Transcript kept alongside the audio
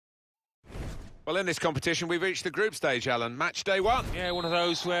Well, in this competition, we've reached the group stage, Alan. Match day one. Yeah, one of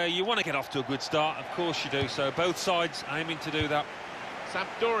those where you want to get off to a good start. Of course you do. So both sides aiming to do that.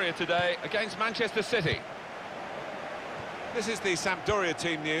 Sampdoria today against Manchester City. This is the Sampdoria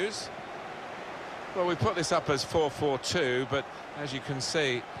team news. Well, we put this up as 4-4-2, but as you can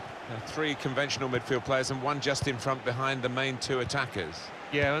see, three conventional midfield players and one just in front behind the main two attackers.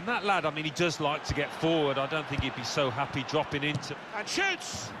 Yeah, and that lad, I mean, he does like to get forward. I don't think he'd be so happy dropping into... And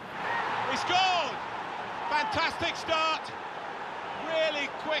shoots! He scored! Fantastic start. Really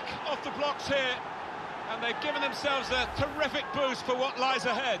quick off the blocks here. And they've given themselves a terrific boost for what lies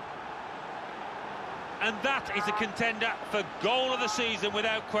ahead. And that is a contender for goal of the season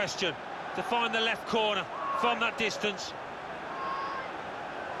without question. To find the left corner from that distance.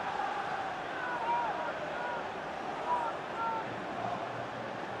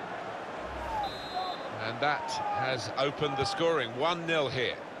 And that has opened the scoring. 1-0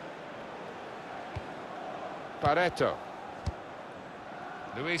 here. Pareto.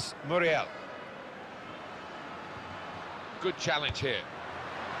 Luis Muriel. Good challenge here.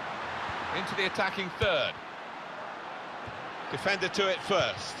 Into the attacking third. Defender to it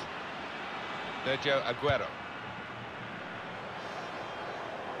first. Sergio Aguero.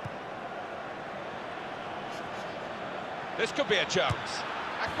 This could be a chance.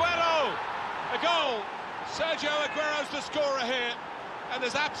 Aguero! A goal! Sergio Aguero's the scorer here. And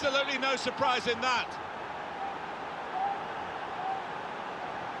there's absolutely no surprise in that.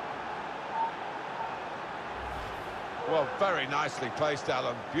 Well, very nicely placed,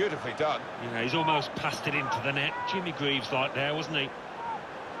 Alan. Beautifully done. Yeah, he's almost passed it into the net. Jimmy Greaves like there, wasn't he?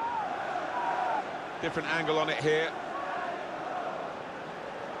 Different angle on it here.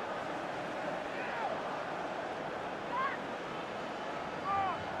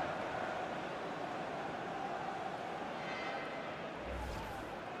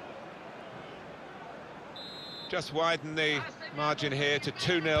 Just widen the margin here to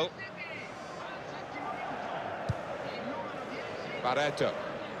 2-0. Pareto.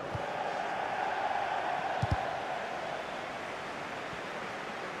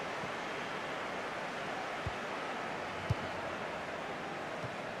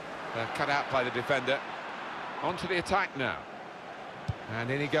 Cut out by the defender. Onto the attack now. And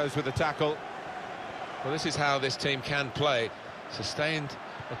in he goes with the tackle. Well, this is how this team can play. Sustained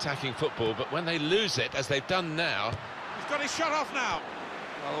attacking football, but when they lose it, as they've done now... He's got his shot off now.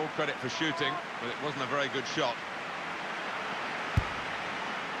 Well, all credit for shooting, but it wasn't a very good shot.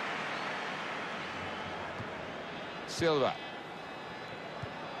 Silva.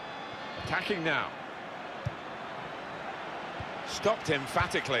 Attacking now. Stopped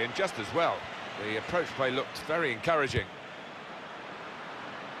emphatically and just as well. The approach play looked very encouraging.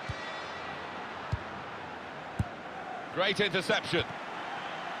 Great interception.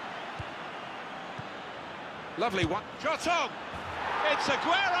 Lovely one. Shot on! It's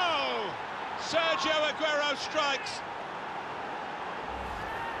Aguero! Sergio Aguero strikes.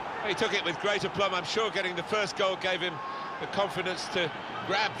 He took it with great aplomb. I'm sure getting the first goal gave him the confidence to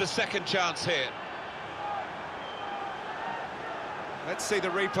grab the second chance here. Let's see the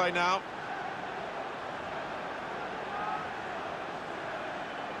replay now.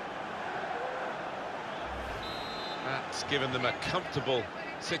 That's given them a comfortable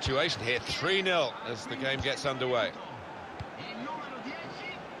situation here. 3-0 as the game gets underway.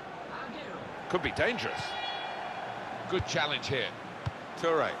 Could be dangerous. Good challenge here.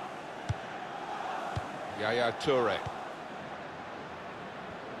 Toure. Yaya Toure.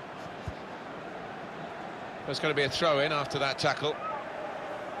 There's going to be a throw-in after that tackle.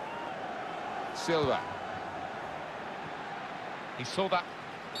 Silva. He saw that.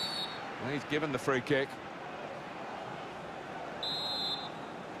 And he's given the free kick.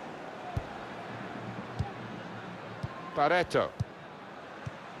 Pareto.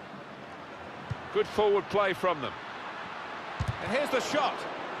 Good forward play from them. And here's the shot.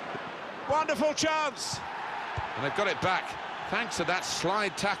 Wonderful chance. And they've got it back, thanks to that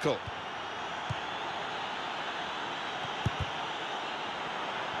slide tackle.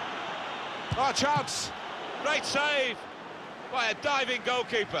 Oh, chance. Great save by a diving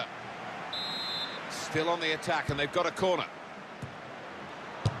goalkeeper. Still on the attack, and they've got a corner.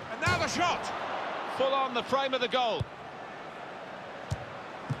 And now the shot. Full on the frame of the goal.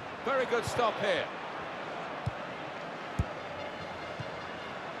 Very good stop here.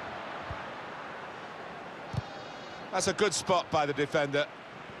 That's a good spot by the defender.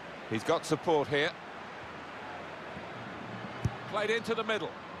 He's got support here. Played into the middle.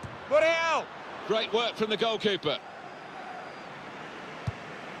 Muriel! Great work from the goalkeeper.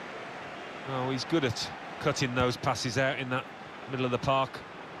 Oh, he's good at cutting those passes out in that middle of the park.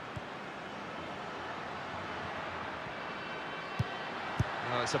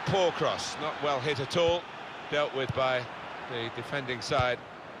 Well, it's a poor cross, not well hit at all. Dealt with by the defending side.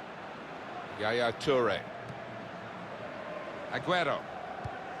 Yaya Toure. Aguero.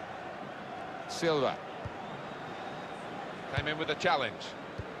 Silva. Came in with a challenge.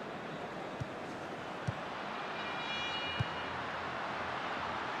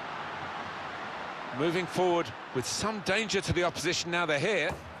 Moving forward with some danger to the opposition now they're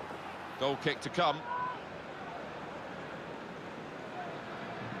here. Goal kick to come.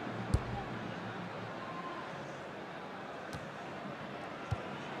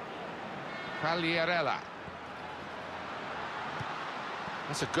 Quagliarella.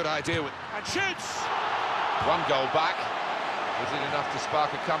 That's a good idea. And shoots! One goal back. Is it enough to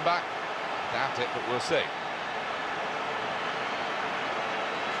spark a comeback? Doubt it, but we'll see.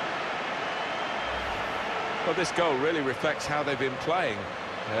 Well, this goal really reflects how they've been playing.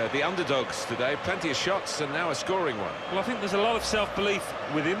 The underdogs today, plenty of shots and now a scoring one. Well, I think there's a lot of self-belief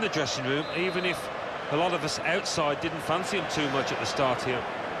within the dressing room, even if a lot of us outside didn't fancy them too much at the start here.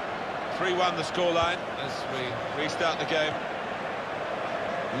 3-1 the scoreline as we restart the game.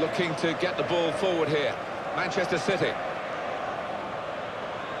 Looking to get the ball forward here. Manchester City.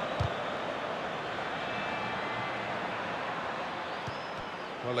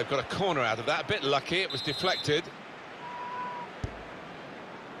 Well, they've got a corner out of that. A bit lucky, it was deflected.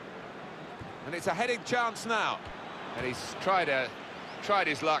 And it's a heading chance now. And he's tried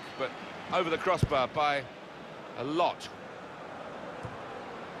his luck, but over the crossbar by a lot.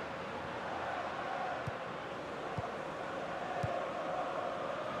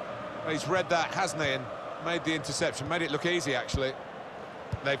 He's read that, hasn't he, and made the interception, made it look easy, actually.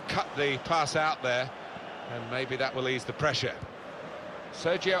 They've cut the pass out there, and maybe that will ease the pressure.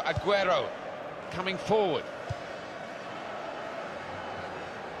 Sergio Aguero coming forward.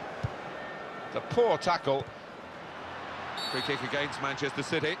 It's a poor tackle. Free kick against Manchester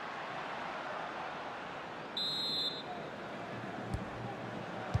City.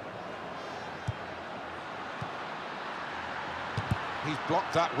 He's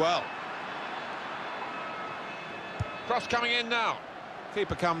blocked that well. Cross coming in now.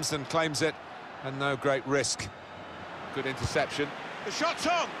 Keeper comes and claims it, and no great risk. Good interception. The shot's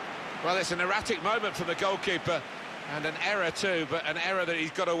on! Well, it's an erratic moment from the goalkeeper, and an error too, but an error that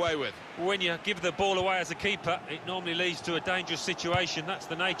he's got away with. When you give the ball away as a keeper, it normally leads to a dangerous situation. That's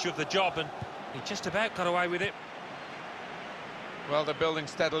the nature of the job, and he just about got away with it. Well, they're building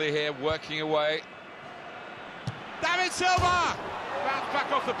steadily here, working away. David Silva! Bounced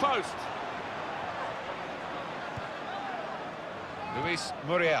back off the post. Luis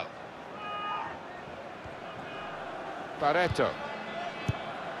Muriel. Barreto.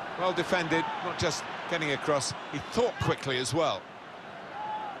 Well defended, not just getting across, he thought quickly as well.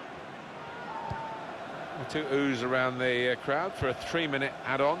 Two oohs around the crowd for a 3-minute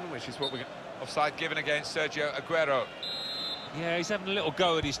add-on, which is what we're... Offside given against Sergio Aguero. Yeah, he's having a little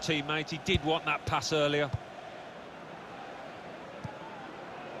go at his teammate. He did want that pass earlier.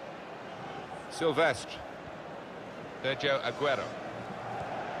 Silvestre. Sergio Aguero.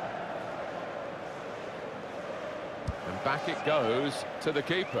 And back it goes to the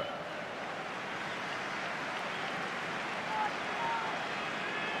keeper.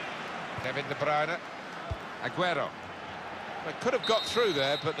 Kevin De Bruyne. Aguero. They could have got through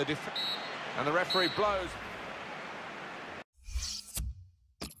there, but and the referee blows.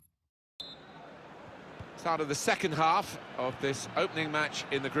 Start of the second half of this opening match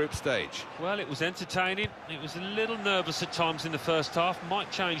in the group stage. Well, it was entertaining. It was a little nervous at times in the first half.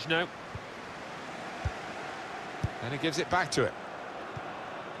 Might change now. And he gives it back to him.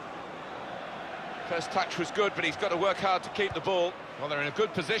 First touch was good, but he's got to work hard to keep the ball. Well, they're in a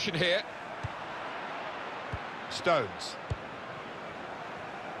good position here. Stones.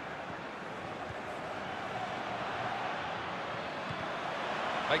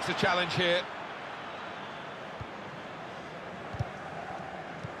 Makes a challenge here.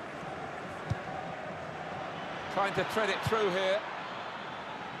 Trying to thread it through here.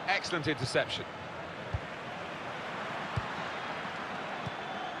 Excellent interception.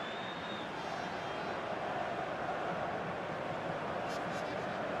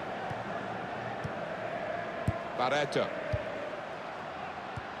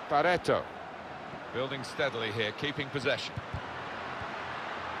 Barreto. Building steadily here, keeping possession.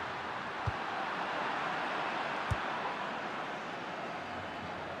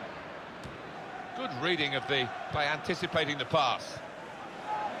 Good reading of the by anticipating the pass.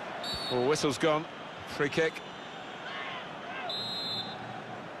 Well, whistle's gone. Free kick.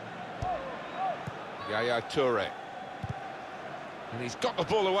 Yaya Toure. And he's got the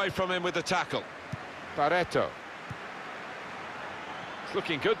ball away from him with the tackle. Barreto. It's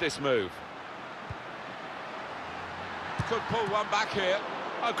looking good, this move. Could pull one back here.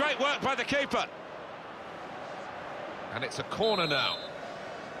 Oh, great work by the keeper. And it's a corner now.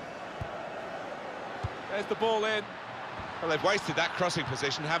 There's the ball in. Well, they've wasted that crossing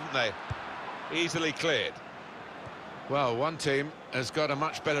position, haven't they? Easily cleared. Well, one team has got a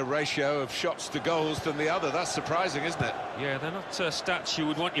much better ratio of shots to goals than the other. That's surprising, isn't it? Yeah, they're not stats you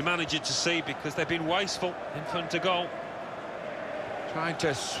would want your manager to see because they've been wasteful in front of goal. Trying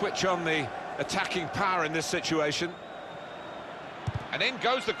to switch on the attacking power in this situation. And in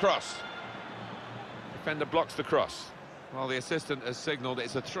goes the cross. Defender blocks the cross. Well, the assistant has signalled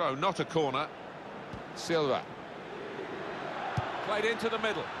it's a throw, not a corner. Silva. Played into the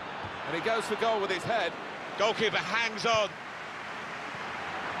middle. And he goes for goal with his head. Goalkeeper hangs on.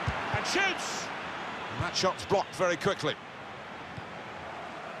 And shoots! And that shot's blocked very quickly.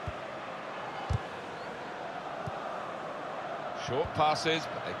 Short passes,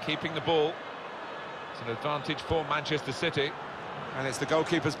 but they're keeping the ball. It's an advantage for Manchester City. And it's the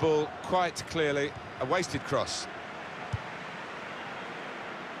goalkeeper's ball, quite clearly. A wasted cross.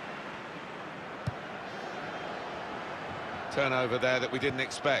 Turnover there that we didn't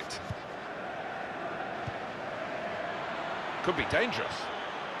expect. Could be dangerous.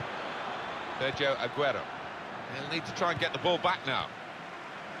 Sergio Aguero. They'll need to try and get the ball back now.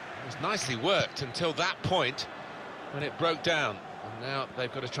 It was nicely worked until that point when it broke down. And now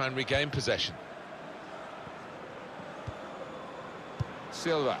they've got to try and regain possession.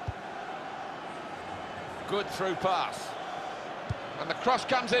 Silva. Good through pass. And the cross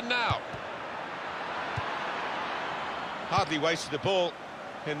comes in now. Hardly wasted the ball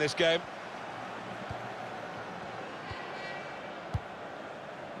in this game.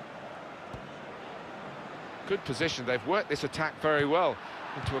 Good position. They've worked this attack very well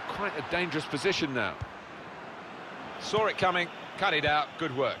into quite a dangerous position now. Saw it coming, cut it out.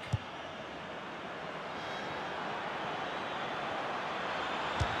 Good work.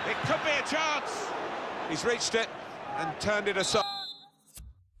 It could be a chance. He's reached it and turned it aside.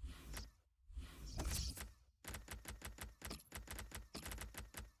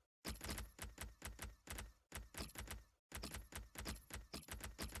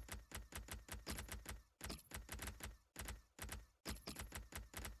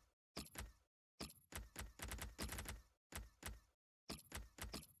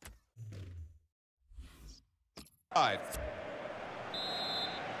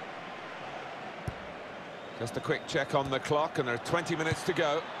 Just a quick check on the clock, and there are 20 minutes to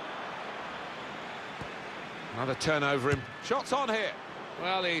go. Another turnover. Shots on here.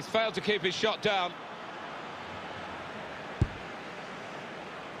 Well, he's failed to keep his shot down.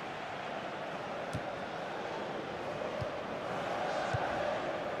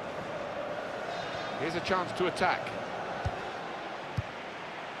 Here's a chance to attack.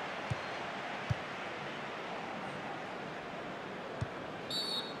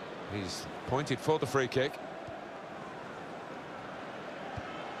 He's pointed for the free kick.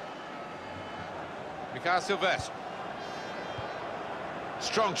 Mikael Silvestre.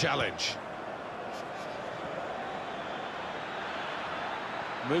 Strong challenge.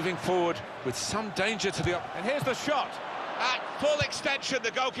 Moving forward with some danger to the... And here's the shot. At full extension, the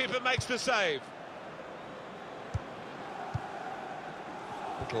goalkeeper makes the save.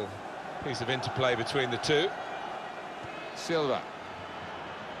 Little piece of interplay between the two. Silva.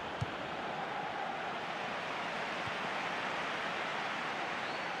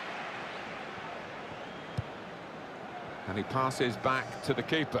 And he passes back to the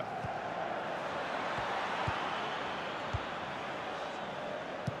keeper.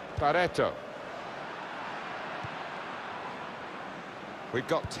 Pareto. We've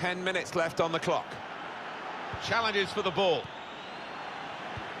got 10 minutes left on the clock. Challenges for the ball.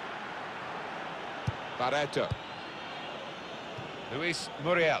 Pareto. Luis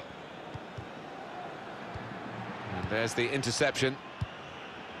Muriel. And there's the interception.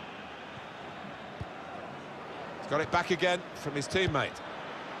 Got it back again from his teammate.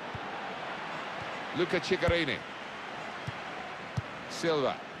 Luca Ciccarini.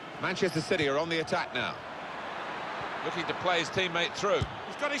 Silva. Manchester City are on the attack now. Looking to play his teammate through.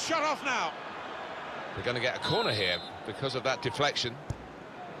 He's got his shot off now. They're going to get a corner here because of that deflection.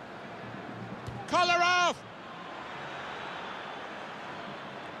 Kolarov!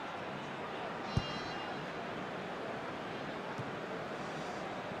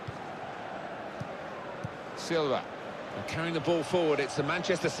 Silva. And carrying the ball forward, it's the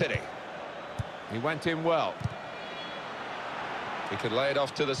Manchester City. He went in well. He could lay it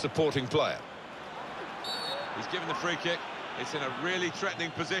off to the supporting player. He's given the free kick. It's in a really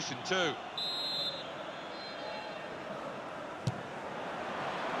threatening position too.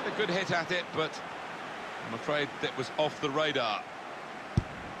 a good hit at it, but I'm afraid that was off the radar.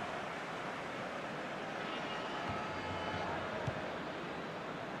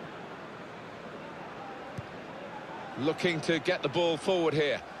 Looking to get the ball forward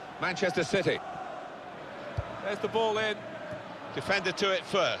here. Manchester City. There's the ball in. Defender to it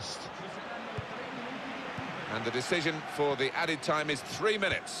first. And the decision for the added time is 3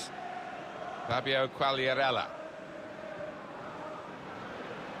 minutes. Fabio Quagliarella.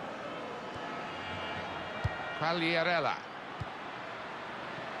 Quagliarella.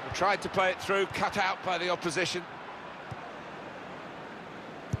 Tried to play it through, cut out by the opposition.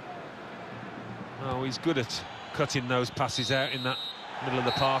 Oh, he's good at cutting those passes out in that middle of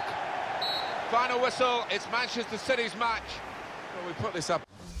the park. Final whistle, it's Manchester City's match. Well, we put this up.